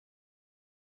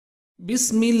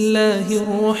بسم الله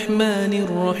الرحمن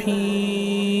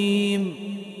الرحيم.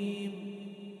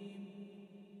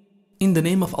 In the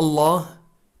name of Allah,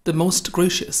 the most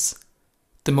gracious,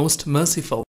 the most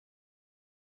merciful.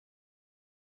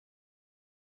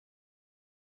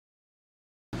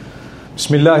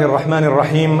 بسم الله الرحمن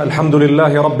الرحيم. الحمد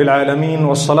لله رب العالمين،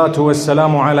 والصلاة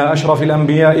والسلام على أشرف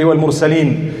الأنبياء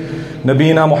والمرسلين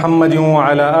نبينا محمد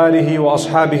وعلى آله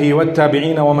وأصحابه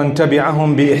والتابعين ومن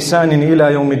تبعهم بإحسان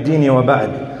إلى يوم الدين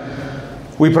وبعد.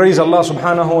 We praise Allah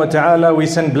subhanahu wa ta'ala. We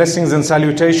send blessings and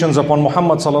salutations upon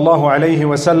Muhammad sallallahu alayhi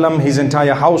wasallam, his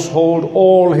entire household,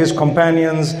 all his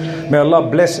companions. May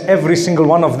Allah bless every single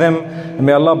one of them. And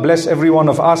may Allah bless every one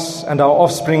of us and our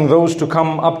offspring, those to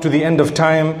come up to the end of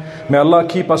time. May Allah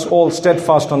keep us all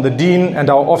steadfast on the deen and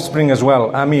our offspring as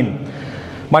well. Ameen.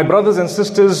 My brothers and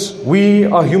sisters, we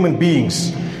are human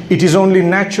beings. It is only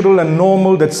natural and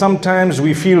normal that sometimes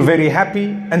we feel very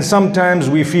happy and sometimes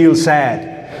we feel sad.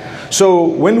 So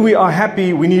when we are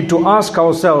happy, we need to ask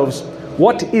ourselves,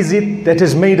 what is it that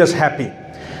has made us happy?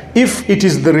 If it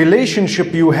is the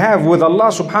relationship you have with Allah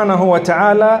subhanahu wa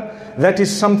ta'ala, that is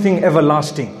something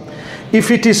everlasting. If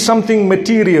it is something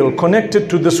material connected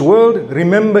to this world,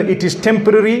 remember it is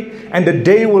temporary, and a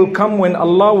day will come when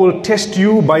Allah will test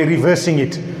you by reversing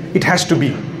it. It has to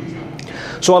be.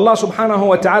 So Allah subhanahu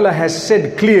wa ta'ala has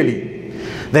said clearly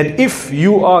that if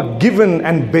you are given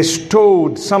and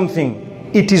bestowed something,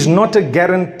 it is not a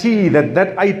guarantee that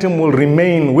that item will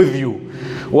remain with you.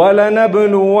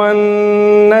 وَلَنَبْلُوَنَّكُمْ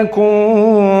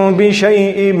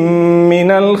بِشَيْءٍ مِّنَ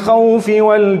الْخَوْفِ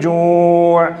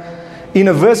وَالْجُوعِ. In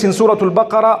a verse in Surah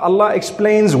Al-Baqarah, Allah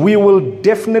explains, we will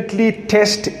definitely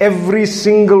test every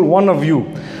single one of you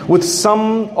with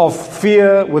some of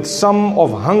fear, with some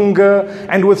of hunger,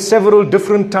 and with several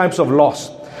different types of loss.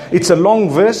 It's a long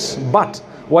verse, but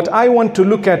what I want to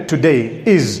look at today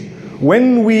is,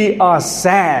 when we are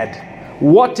sad,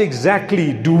 what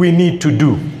exactly do we need to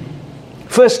do?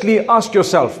 Firstly, ask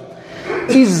yourself,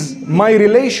 is my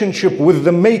relationship with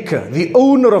the Maker, the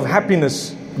owner of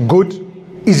happiness, good?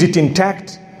 Is it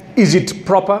intact? Is it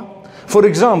proper? For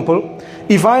example,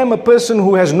 if I am a person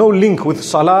who has no link with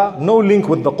Salah, no link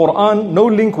with the Quran, no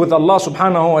link with Allah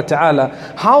subhanahu wa ta'ala,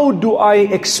 how do I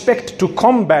expect to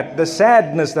combat the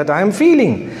sadness that I am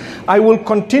feeling? I will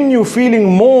continue feeling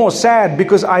more sad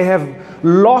because I have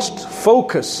lost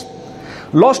focus.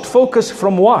 Lost focus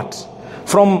from what?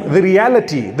 From the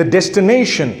reality, the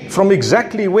destination, from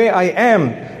exactly where I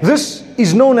am. This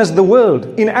is known as the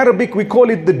world. In Arabic we call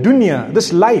it the dunya,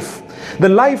 this life. The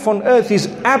life on earth is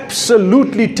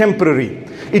absolutely temporary.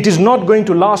 It is not going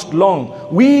to last long.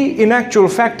 We in actual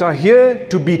fact are here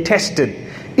to be tested.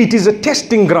 It is a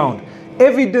testing ground.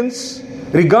 Evidence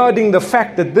regarding the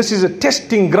fact that this is a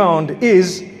testing ground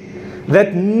is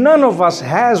that none of us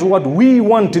has what we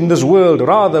want in this world.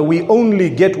 Rather, we only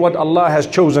get what Allah has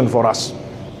chosen for us.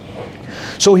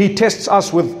 So He tests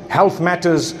us with health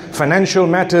matters, financial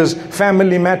matters,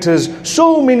 family matters,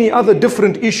 so many other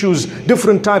different issues,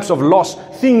 different types of loss.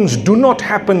 Things do not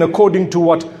happen according to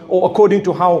what, or according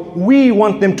to how we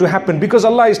want them to happen, because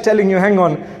Allah is telling you, hang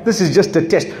on, this is just a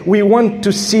test. We want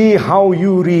to see how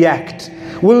you react.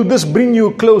 Will this bring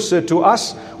you closer to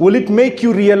us? Will it make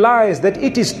you realize that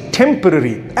it is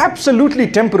temporary, absolutely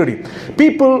temporary?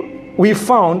 People, we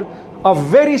found, are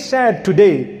very sad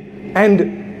today,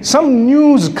 and some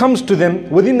news comes to them,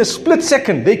 within a split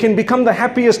second, they can become the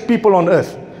happiest people on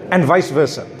earth, and vice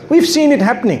versa. We've seen it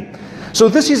happening. So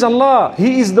this is Allah.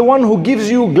 He is the one who gives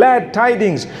you glad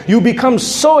tidings. You become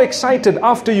so excited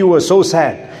after you were so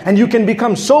sad, and you can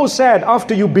become so sad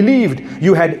after you believed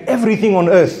you had everything on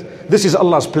earth. This is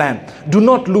Allah's plan. Do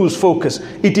not lose focus.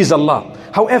 It is Allah.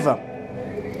 However,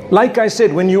 like I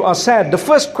said, when you are sad, the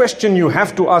first question you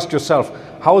have to ask yourself,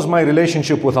 how is my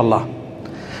relationship with Allah?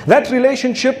 That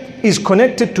relationship is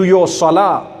connected to your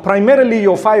salah, primarily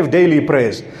your 5 daily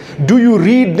prayers. Do you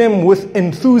read them with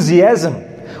enthusiasm?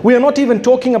 We are not even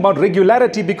talking about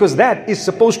regularity, because that is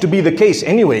supposed to be the case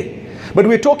anyway. But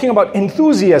we're talking about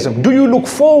enthusiasm. Do you look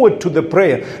forward to the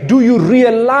prayer? Do you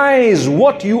realize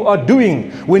what you are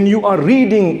doing when you are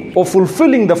reading or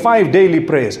fulfilling the 5 daily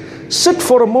prayers? Sit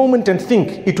for a moment and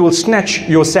think. It will snatch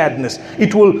your sadness.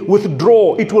 It will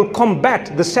withdraw. It will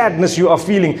combat the sadness you are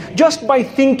feeling. Just by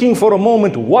thinking for a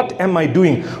moment, what am I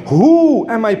doing? Who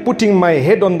am I putting my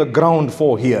head on the ground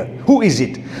for here? Who is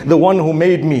it? The one who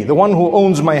made me, the one who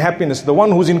owns my happiness, the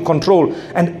one who's in control,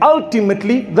 and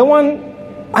ultimately the one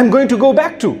I'm going to go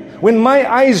back to. When my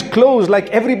eyes close, like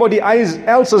everybody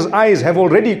else's eyes have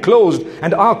already closed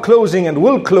and are closing and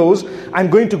will close, I'm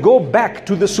going to go back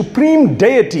to the supreme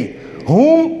deity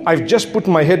whom I've just put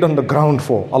my head on the ground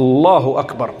for. Allahu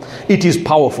Akbar. It is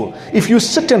powerful. If you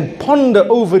sit and ponder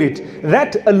over it,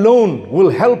 that alone will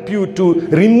help you to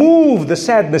remove the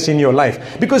sadness in your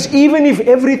life. Because even if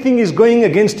everything is going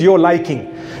against your liking,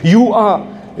 you are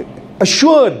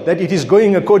assured that it is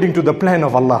going according to the plan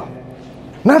of Allah.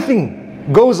 Nothing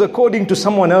goes according to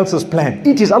someone else's plan.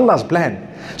 It is Allah's plan.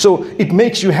 So it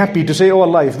makes you happy to say, oh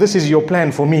Allah, if this is your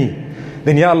plan for me,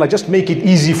 then Ya Allah, just make it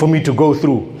easy for me to go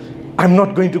through. I'm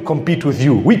not going to compete with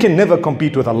you. We can never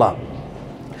compete with Allah.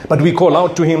 But we call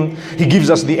out to Him. He gives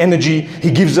us the energy.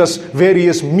 He gives us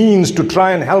various means to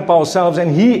try and help ourselves.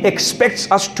 And He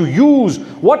expects us to use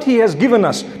what He has given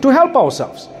us to help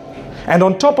ourselves. And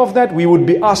on top of that, we would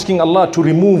be asking Allah to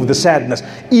remove the sadness.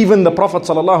 Even the Prophet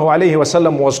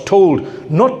ﷺ was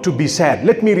told not to be sad.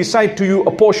 Let me recite to you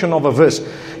a portion of a verse.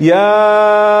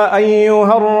 Ya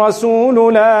ayyuhar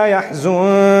rasool la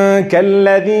yahzunka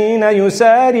alladhina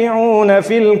yusari'una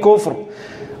fil kufr.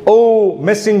 O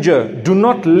messenger, do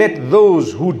not let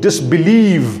those who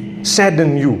disbelieve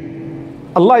sadden you.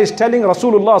 Allah is telling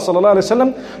Rasulullah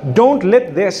ﷺ, don't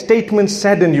let their statements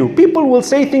sadden you. People will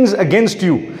say things against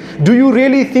you. Do you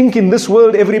really think in this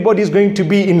world everybody is going to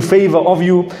be in favor of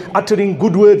you, uttering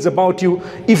good words about you?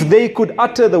 If they could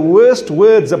utter the worst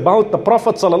words about the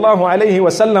Prophet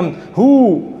ﷺ,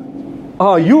 who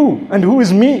are you and who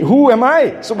is me? Who am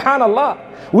I? Subhanallah.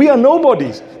 We are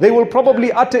nobodies. They will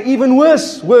probably utter even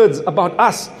worse words about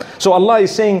us. So Allah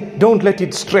is saying, don't let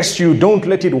it stress you, don't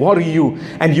let it worry you.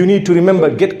 And you need to remember,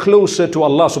 get closer to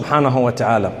Allah subhanahu wa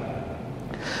ta'ala.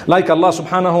 Like Allah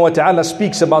subhanahu wa ta'ala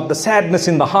speaks about the sadness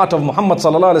in the heart of Muhammad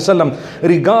sallallahu alaihi wasallam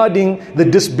regarding the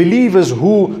disbelievers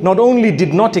who not only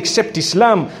did not accept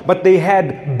Islam, but they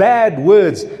had bad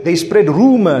words. They spread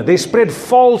rumor, they spread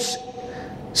false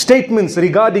statements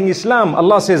regarding Islam.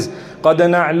 Allah says, قَدْ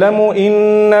نَعْلَمُ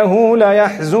إِنَّهُ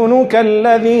لَيَحْزُنُكَ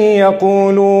الَّذِي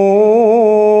يَقُولُونَ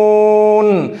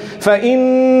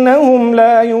فَإِنَّهُمْ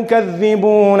لَا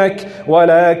يُكَذِّبُونَكَ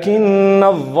وَلَكِنَّ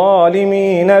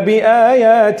الظَّالِمِينَ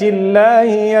بِآيَاتِ اللَّهِ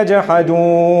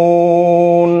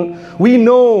يَجْحَدُونَ. We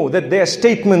know that their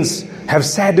statements have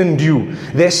saddened you.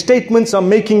 Their statements are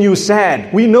making you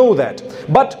sad. We know that.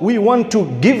 But we want to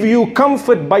give you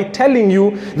comfort by telling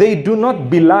you they do not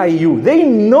belie you. They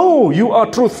know you are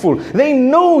truthful. They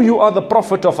know you are the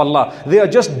Prophet of Allah. They are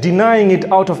just denying it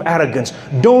out of arrogance.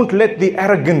 Don't let the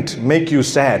arrogant make you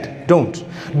sad. Don't.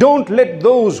 Don't let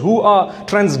those who are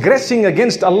transgressing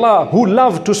against Allah, who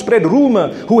love to spread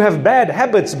rumor, who have bad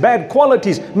habits, bad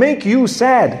qualities, make you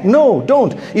sad. No,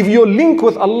 don't. If your link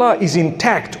with Allah is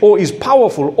intact or is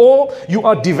powerful or you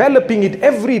are developing it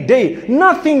every day,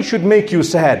 nothing should make you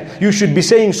sad. You should be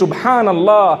saying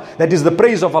Subhanallah, that is the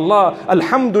praise of Allah.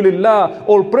 Alhamdulillah,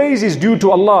 all praise is due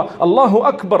to Allah. Allahu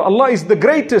Akbar, Allah is the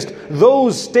greatest.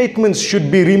 Those statements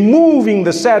should be removing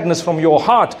the sadness from your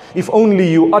heart if only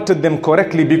you uttered them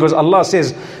correctly, because Allah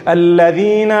says,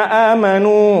 الَّذِينَ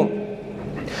آمَنُوا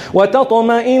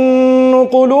وَتَطْمَئِنُّ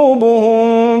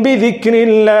قُلُوبُهُمْ بِذِكْرِ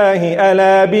اللَّهِ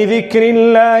أَلَا بِذِكْرِ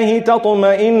اللَّهِ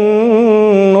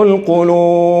تَطْمَئِنُّ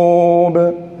الْقُلُوبُ.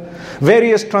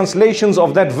 Various translations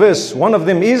of that verse. One of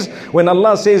them is when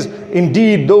Allah says,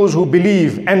 indeed those who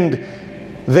believe and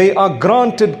they are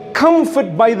granted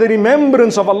comfort by the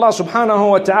remembrance of Allah subhanahu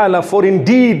wa ta'ala, for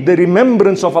indeed the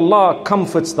remembrance of Allah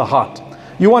comforts the heart.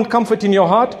 You want comfort in your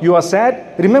heart? You are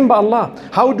sad? Remember Allah.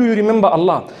 How do you remember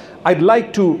Allah? I'd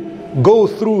like to go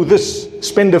through this,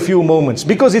 spend a few moments,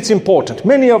 because it's important.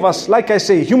 Many of us, like I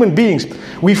say, human beings,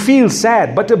 we feel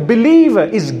sad, but a believer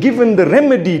is given the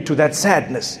remedy to that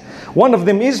sadness. One of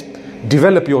them is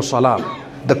develop your salah,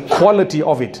 the quality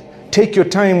of it. Take your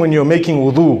time when you're making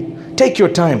wudu. Take your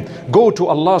time. Go to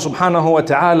Allah subhanahu wa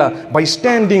ta'ala by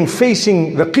standing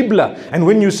facing the Qibla. And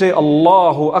when you say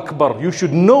Allahu Akbar, you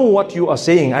should know what you are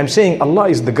saying. I'm saying Allah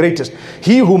is the greatest.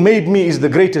 He who made me is the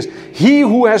greatest. He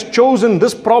who has chosen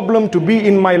this problem to be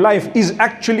in my life is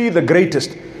actually the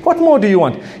greatest. What more do you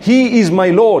want? He is my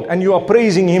Lord, and you are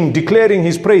praising Him, declaring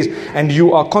His praise, and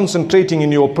you are concentrating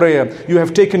in your prayer. You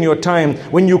have taken your time.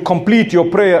 When you complete your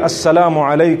prayer, Assalamu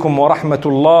alaikum wa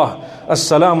rahmatullah,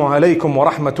 Assalamu alaikum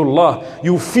wa rahmatullah,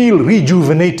 you feel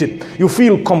rejuvenated. You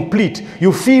feel complete.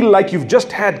 You feel like you've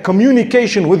just had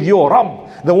communication with your Rabb,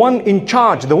 the one in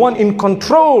charge, the one in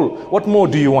control. What more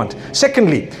do you want?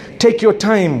 Secondly, take your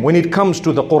time when it comes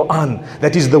to the Quran.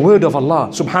 That is the word of Allah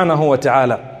subhanahu wa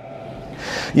ta'ala.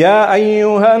 يا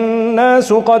أيها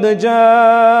الناس قد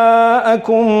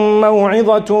جاءكم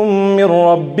موعظة من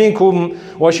ربكم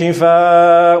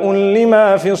وشفاء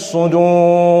لما في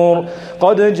الصدور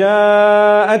قد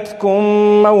جاءتكم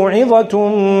موعظة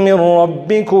من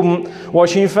ربكم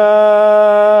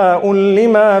وشفاء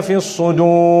لما في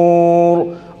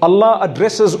الصدور. Allah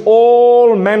addresses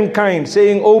all mankind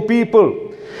saying, O people,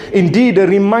 indeed a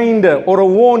reminder or a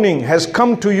warning has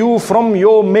come to you from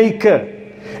your Maker,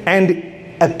 and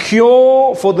a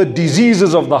cure for the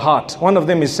diseases of the heart. One of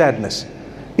them is sadness.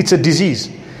 It's a disease.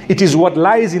 It is what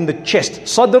lies in the chest.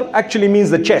 Sadr actually means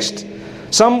the chest.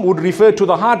 Some would refer to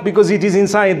the heart because it is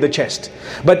inside the chest.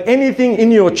 But anything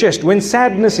in your chest, when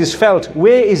sadness is felt,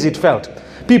 where is it felt?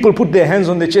 People put their hands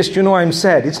on their chest, you know, I'm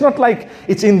sad. It's not like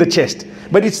it's in the chest,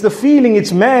 but it's the feeling,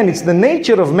 it's man, it's the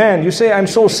nature of man. You say, I'm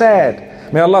so sad.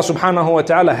 May Allah subhanahu wa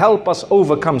ta'ala help us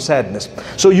overcome sadness.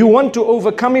 So you want to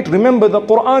overcome it? Remember, the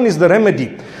Quran is the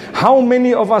remedy. How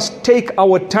many of us take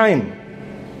our time?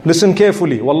 Listen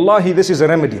carefully. Wallahi, this is a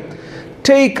remedy.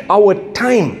 Take our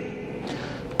time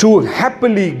to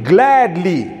happily,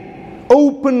 gladly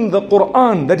open the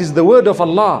Quran, that is the word of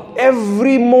Allah,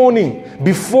 every morning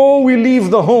before we leave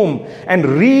the home, and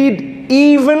read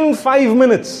even 5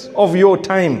 minutes of your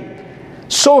time.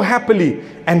 So happily.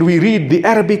 And we read the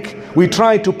Arabic, we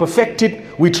try to perfect it,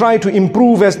 we try to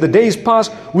improve as the days pass,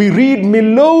 we read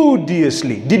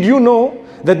melodiously. Did you know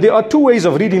that there are two ways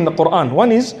of reading the Quran?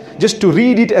 One is just to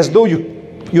read it as though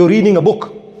you're reading a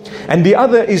book. And the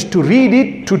other is to read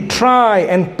it, to try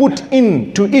and put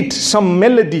into it some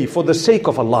melody for the sake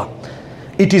of Allah.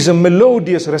 It is a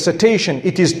melodious recitation,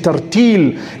 it is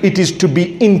tartil, it is to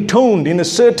be intoned in a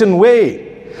certain way.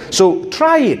 So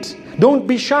try it, don't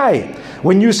be shy.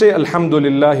 When you say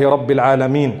Alhamdulillahi Rabbil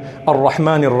Alameen,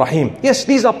 Ar-Rahman Ar-Rahim, yes,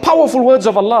 these are powerful words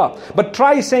of Allah, but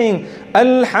try saying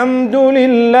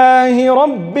Alhamdulillahi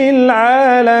Rabbil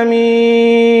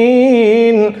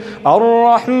Alameen,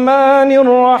 Ar-Rahman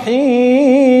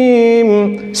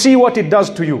Ar-Rahim. See what it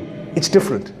does to you. It's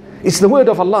different. It's the word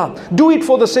of Allah. Do it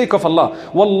for the sake of Allah.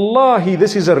 Wallahi,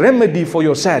 this is a remedy for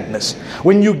your sadness.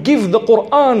 When you give the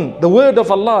Quran, the word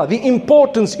of Allah, the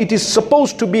importance it is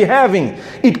supposed to be having,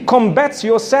 it combats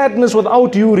your sadness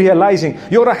without you realizing.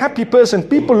 You're a happy person.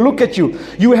 People look at you.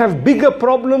 You have bigger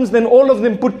problems than all of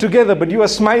them put together, but you are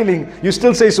smiling. You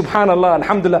still say Subhanallah,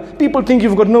 Alhamdulillah. People think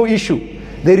you've got no issue.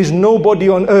 There is nobody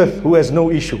on earth who has no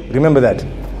issue. Remember that.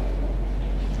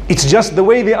 It's just the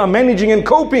way they are managing and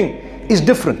coping is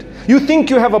different. You think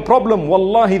you have a problem,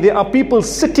 wallahi, there are people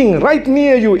sitting right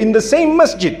near you in the same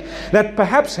masjid that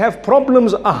perhaps have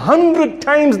problems 100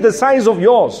 times the size of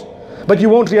yours, but you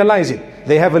won't realize it.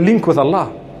 They have a link with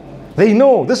Allah. They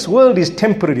know this world is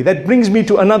temporary. That brings me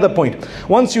to another point.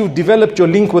 Once you've developed your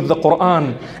link with the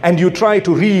Quran, and you try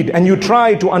to read, and you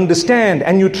try to understand,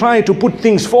 and you try to put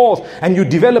things forth, and you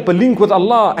develop a link with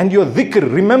Allah, and your dhikr,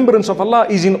 remembrance of Allah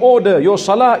is in order, your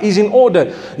salah is in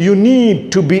order, you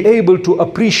need to be able to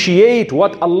appreciate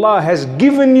what Allah has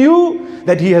given you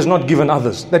that He has not given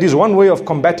others. That is one way of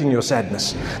combating your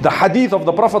sadness. The hadith of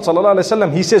the Prophet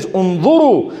ﷺ, he says,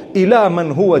 "Unzuru ila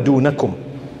man huwa dunakum."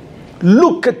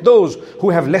 Look at those who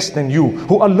have less than you,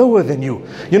 who are lower than you.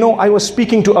 You know, I was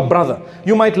speaking to a brother.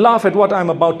 You might laugh at what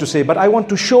I'm about to say, but I want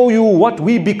to show you what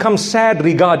we become sad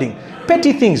regarding.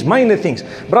 Petty things, minor things.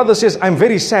 Brother says, I'm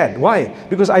very sad. Why?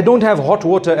 Because I don't have hot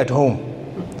water at home.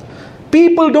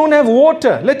 People don't have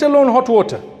water, let alone hot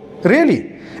water.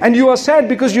 Really? And you are sad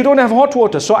because you don't have hot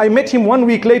water. So I met him 1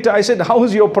 week later. I said, how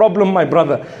is your problem, my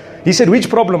brother? He said, which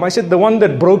problem? I said, the one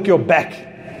that broke your back.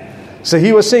 So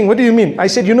he was saying, what do you mean? I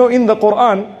said, you know, in the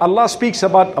Quran, Allah speaks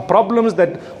about problems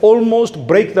that almost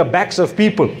break the backs of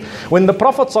people. When the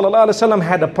Prophet ﷺ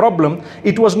had a problem,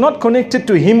 it was not connected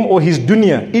to him or his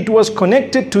dunya. It was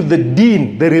connected to the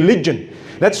deen, the religion.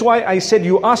 That's why I said,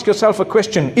 you ask yourself a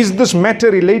question, is this matter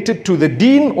related to the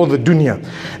deen or the dunya?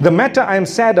 The matter I am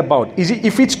sad about,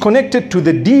 if it's connected to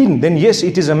the deen, then yes,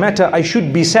 it is a matter I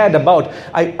should be sad about.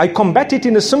 I combat it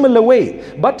in a similar way.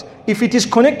 But if it is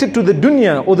connected to the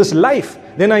dunya or this life,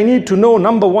 then I need to know,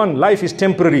 number one, life is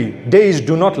temporary. Days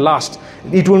do not last.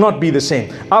 It will not be the same.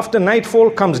 After nightfall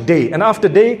comes day, and after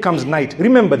day comes night.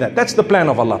 Remember that. That's the plan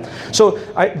of Allah. So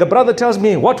the brother tells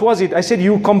me, what was it? I said,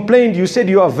 you complained. You said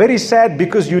you are very sad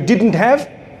because you didn't have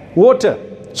water.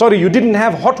 Sorry, you didn't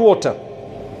have hot water.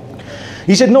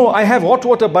 He said, no, I have hot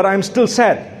water, but I'm still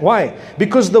sad. Why?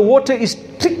 Because the water is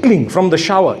trickling from the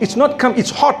shower. It's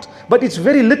hot, but it's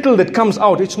very little that comes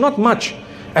out. It's not much.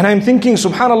 And I'm thinking,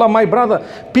 subhanallah, my brother,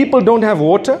 people don't have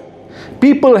water.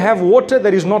 People have water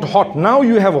that is not hot. Now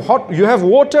you have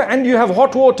water and you have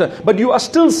hot water, but you are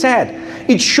still sad.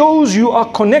 It shows you are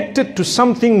connected to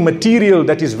something material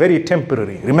that is very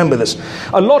temporary. Remember this.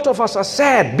 A lot of us are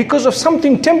sad because of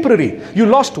something temporary. You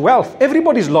lost wealth.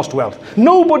 Everybody's lost wealth.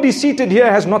 Nobody seated here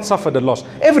has not suffered a loss.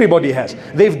 Everybody has.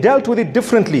 They've dealt with it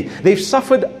differently. They've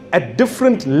suffered at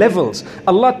different levels.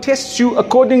 Allah tests you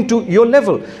according to your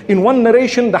level. In one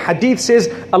narration, the hadith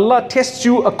says, Allah tests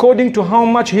you according to how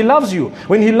much He loves you.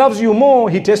 When He loves you more,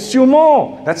 He tests you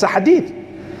more. That's a hadith.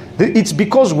 It's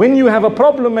because when you have a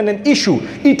problem and an issue,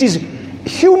 it is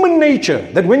human nature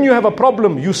that when you have a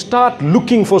problem, you start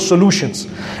looking for solutions.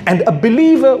 And a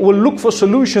believer will look for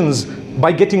solutions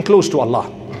by getting close to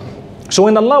Allah. So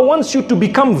when Allah wants you to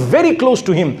become very close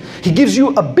to Him, He gives you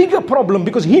a bigger problem,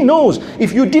 because He knows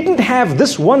if you didn't have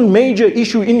this one major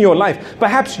issue in your life,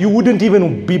 perhaps you wouldn't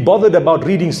even be bothered about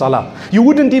reading salah. You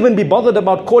wouldn't even be bothered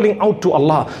about calling out to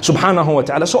Allah subhanahu wa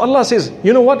ta'ala. So Allah says,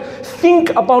 you know what?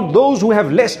 Think about those who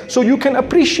have less so you can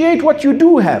appreciate what you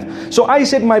do have. So I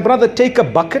said, my brother, take a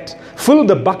bucket, fill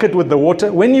the bucket with the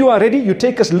water. When you are ready, you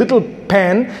take a little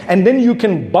pan and then you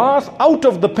can bath out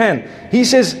of the pan. He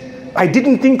says, I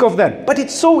didn't think of that, but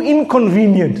it's so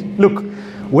inconvenient. Look,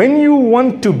 when you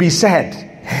want to be sad,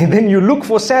 then you look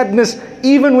for sadness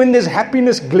even when there's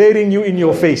happiness glaring you in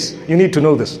your face. You need to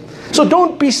know this. So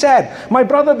don't be sad. My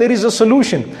brother, there is a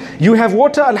solution. You have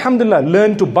water, alhamdulillah,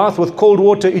 learn to bath with cold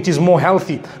water. It is more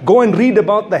healthy. Go and read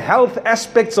about the health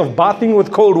aspects of bathing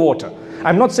with cold water.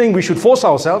 I'm not saying we should force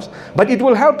ourselves, but it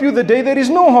will help you the day there is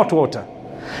no hot water.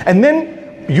 And then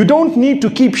you don't need to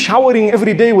keep showering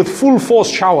every day with full force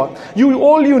shower.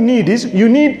 All you need is, you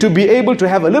need to be able to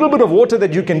have a little bit of water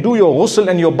that you can do your ghusl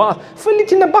and your bath. Fill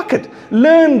it in a bucket.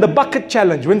 Learn the bucket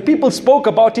challenge. When people spoke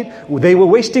about it, they were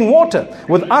wasting water.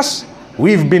 With us,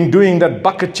 we've been doing that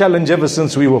bucket challenge ever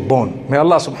since we were born. May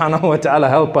Allah subhanahu wa ta'ala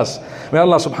help us. May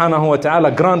Allah subhanahu wa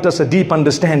ta'ala grant us a deep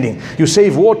understanding. You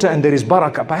save water and there is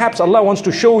barakah. Perhaps Allah wants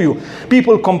to show you.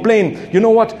 People complain, you know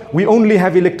what? We only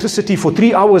have electricity for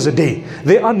 3 hours a day.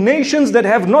 There are nations that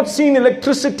have not seen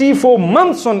electricity for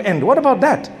months on end. What about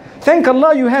that? Thank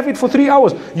Allah you have it for 3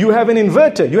 hours. You have an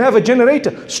inverter. You have a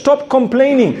generator. Stop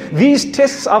complaining. These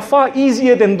tests are far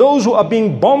easier than those who are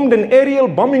being bombed and aerial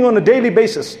bombing on a daily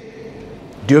basis.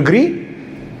 Do you agree?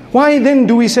 Why then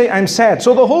do we say, I'm sad?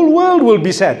 So the whole world will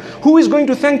be sad. Who is going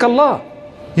to thank Allah?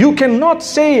 You cannot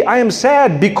say, I am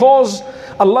sad because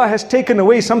Allah has taken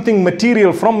away something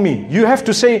material from me. You have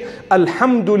to say,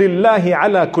 Alhamdulillahi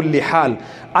ala kulli hal.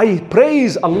 I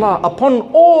praise Allah upon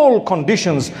all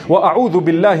conditions. Wa a'udhu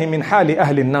billahi min hali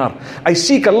ahli nar. I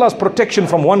seek Allah's protection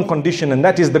from one condition, and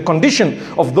that is the condition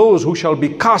of those who shall be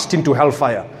cast into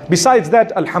hellfire. Besides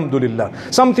that, alhamdulillah.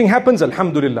 Something happens,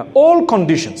 alhamdulillah. All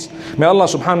conditions. May Allah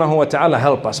subhanahu wa ta'ala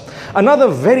help us. Another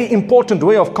very important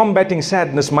way of combating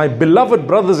sadness, my beloved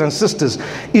brothers and sisters,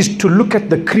 is to look at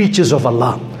the creatures of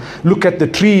Allah. Look at the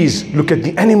trees, look at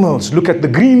the animals, look at the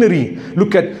greenery,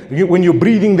 look at when you're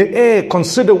breathing the air,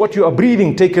 consider what you are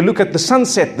breathing. Take a look at the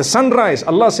sunset, the sunrise.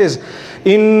 Allah says,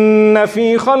 Inna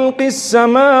fi khalqis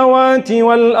samawati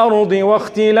wal ardi wa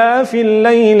ikhtilafil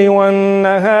layli wan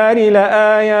nahari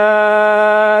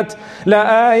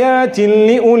la ayatin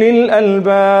li ulil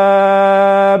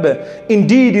albab.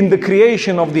 Indeed, in the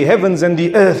creation of the heavens and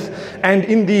the earth, and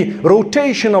in the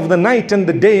rotation of the night and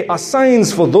the day, are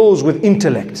signs for those with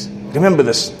intellect. Remember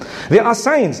this. There are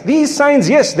signs. These signs,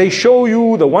 yes, they show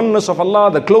you the oneness of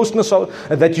Allah, the closeness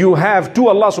that you have to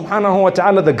Allah subhanahu wa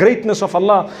ta'ala, the greatness of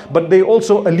Allah, but they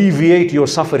also alleviate your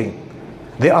suffering.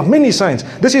 There are many signs.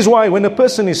 This is why when a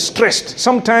person is stressed,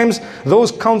 sometimes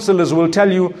those counselors will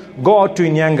tell you, go out to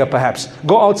Inyanga perhaps.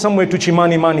 Go out somewhere to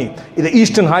Chimanimani, in the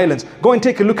Eastern Highlands. Go and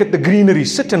take a look at the greenery.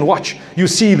 Sit and watch. You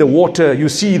see the water, you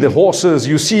see the horses,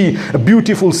 you see a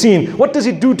beautiful scene. What does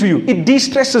it do to you? It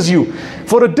de-stresses you.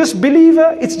 For a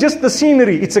disbeliever, it's just the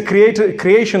scenery. It's a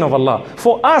creation of Allah.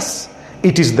 For us,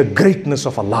 it is the greatness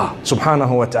of Allah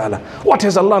subhanahu wa ta'ala. What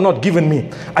has Allah not given me?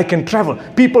 I can travel.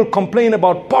 People complain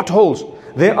about potholes.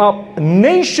 There are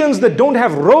nations that don't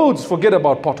have roads. Forget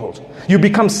about potholes. You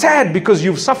become sad because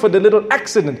you've suffered a little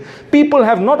accident. People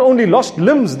have not only lost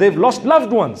limbs, they've lost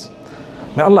loved ones.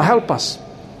 May Allah help us.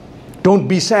 Don't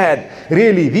be sad.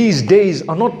 Really, these days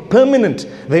are not permanent.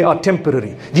 They are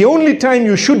temporary. The only time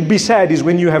you should be sad is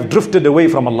when you have drifted away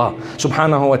from Allah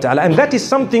subhanahu wa ta'ala. And that is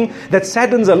something that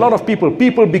saddens a lot of people.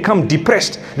 People become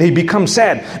depressed. They become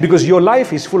sad because your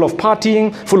life is full of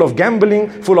partying, full of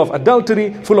gambling, full of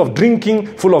adultery, full of drinking,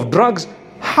 full of drugs.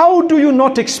 How do you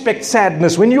not expect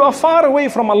sadness when you are far away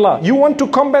from Allah? You want to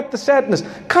combat the sadness.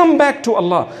 Come back to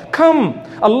Allah. Come.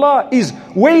 Allah is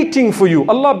waiting for you.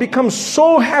 Allah becomes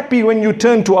so happy when you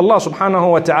turn to Allah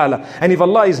subhanahu wa ta'ala. And if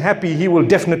Allah is happy, He will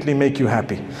definitely make you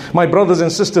happy. My brothers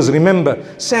and sisters, remember,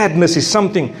 sadness is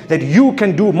something that you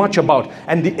can do much about.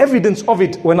 And the evidence of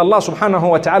it, when Allah subhanahu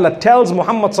wa ta'ala tells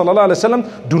Muhammad sallallahu alaihi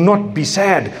wasallam, do not be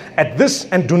sad at this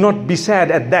and do not be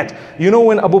sad at that. You know,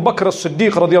 when Abu Bakr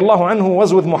as-Siddiq radiallahu anhu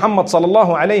was with Muhammad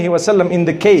sallallahu alayhi wasallam in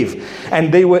the cave,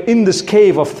 and they were in this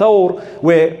cave of Thawr,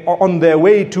 where on their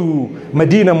way to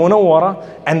Medina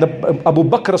Munawwara, and Abu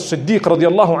Bakr as-Siddiq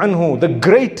radiallahu anhu, the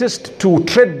greatest to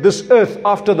tread this earth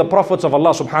after the prophets of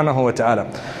Allah subhanahu wa ta'ala.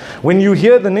 When you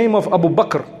hear the name of Abu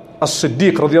Bakr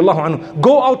as-Siddiq radiallahu anhu,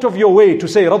 go out of your way to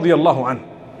say radiallahu anhu.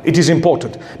 It is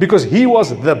important because he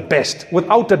was the best,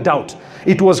 without a doubt.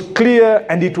 It was clear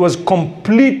and it was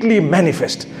completely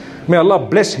manifest. May Allah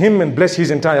bless him and bless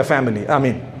his entire family.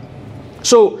 Ameen.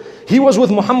 So he was with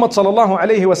Muhammad sallallahu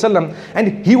alayhi wasallam,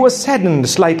 and he was saddened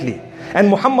slightly. And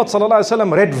Muhammad sallallahu alayhi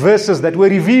wasallam read verses that were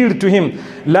revealed to him.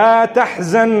 La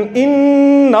tahzan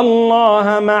inna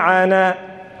Allah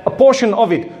ma'ana. A portion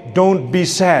of it. Don't be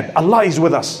sad. Allah is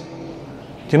with us.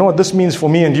 Do you know what this means for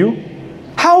me and you?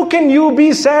 How can you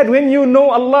be sad when you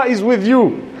know Allah is with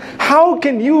you? How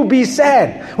can you be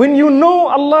sad when you know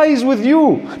Allah is with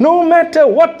you? No matter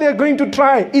what they're going to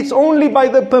try, it's only by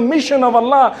the permission of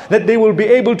Allah that they will be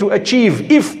able to achieve,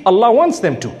 if Allah wants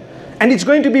them to. And it's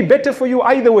going to be better for you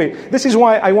either way. This is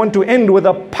why I want to end with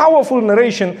a powerful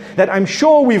narration that I'm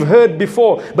sure we've heard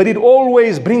before, but it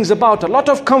always brings about a lot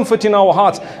of comfort in our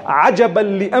hearts.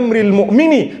 عَجَبًا لِأَمْرِ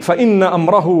الْمُؤْمِنِ فَإِنَّ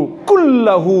أَمْرَهُ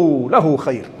كُلَّهُ لَهُ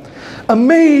خَيْرٌ.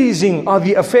 Amazing are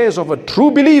the affairs of a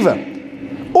true believer.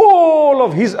 All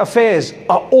of his affairs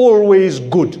are always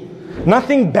good.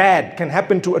 Nothing bad can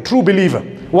happen to a true believer.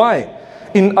 Why?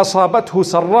 إِنْ أَصَابَتْهُ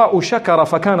سَرَّاءُ شَكَرَ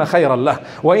فَكَانَ خَيْرًا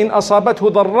لَهُ وَإِنْ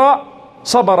أَصَابَتْهُ ضَرَّاءُ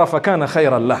صَبَرَ فَكَانَ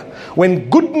خَيْرًا لَهُ. When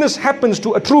goodness happens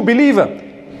to a true believer,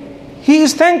 he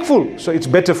is thankful. So it's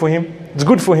better for him. It's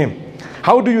good for him.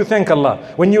 How do you thank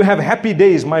Allah? When you have happy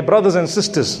days, my brothers and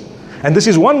sisters. And this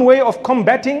is one way of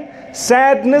combating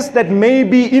sadness that may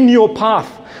be in your path.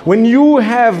 When you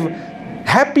have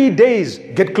happy days,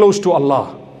 get close to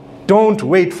Allah. Don't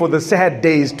wait for the sad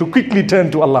days to quickly turn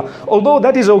to Allah. Although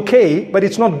that is okay, but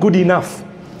it's not good enough.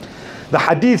 The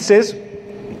hadith says,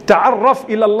 تَعَرَّفْ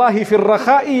إِلَى اللَّهِ فِي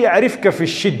الرَّخَاءِ يَعْرِفْكَ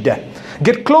فِي الشِّدَّةِ.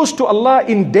 Get close to Allah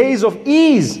in days of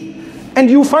ease. And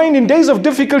you find in days of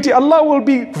difficulty, Allah will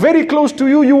be very close to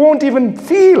you. You won't even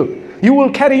feel. You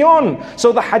will carry on.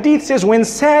 So the hadith says, when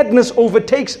sadness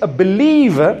overtakes a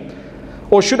believer,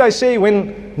 or should I say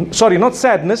not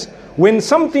sadness, when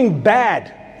something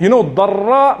bad, you know,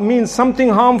 darra means something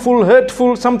harmful,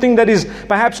 hurtful, something that is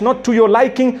perhaps not to your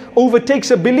liking, overtakes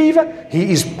a believer,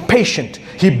 he is patient.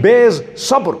 He bears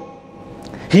sabr.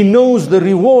 He knows the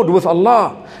reward with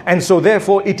Allah. And so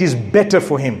therefore it is better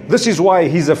for him. This is why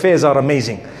his affairs are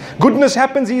amazing. Goodness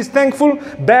happens, he is thankful.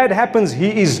 Bad happens,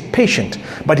 he is patient.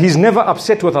 But he's never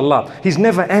upset with Allah. He's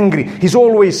never angry. He's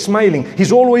always smiling.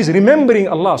 He's always remembering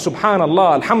Allah.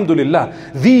 Subhanallah,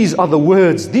 alhamdulillah. These are the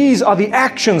words, these are the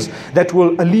actions that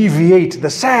will alleviate the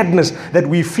sadness that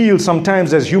we feel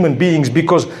sometimes as human beings,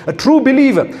 because a true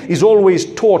believer is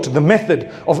always taught the method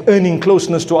of earning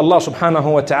closeness to Allah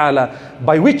subhanahu wa ta'ala,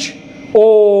 by which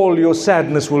all your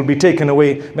sadness will be taken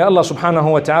away. May Allah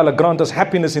subhanahu wa ta'ala grant us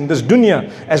happiness in this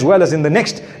dunya as well as in the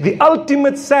next. The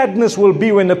ultimate sadness will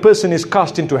be when a person is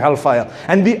cast into hellfire.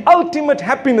 And the ultimate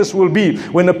happiness will be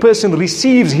when a person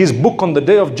receives his book on the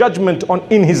day of judgment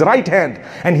in his right hand,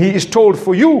 and he is told,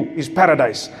 for you is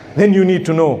paradise. Then you need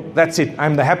to know, that's it,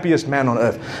 I'm the happiest man on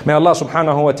earth. May Allah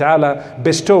subhanahu wa ta'ala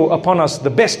bestow upon us the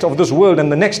best of this world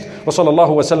and the next. Wa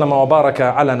sallallahu wa sallama wa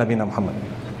baraka ala nabina Muhammad.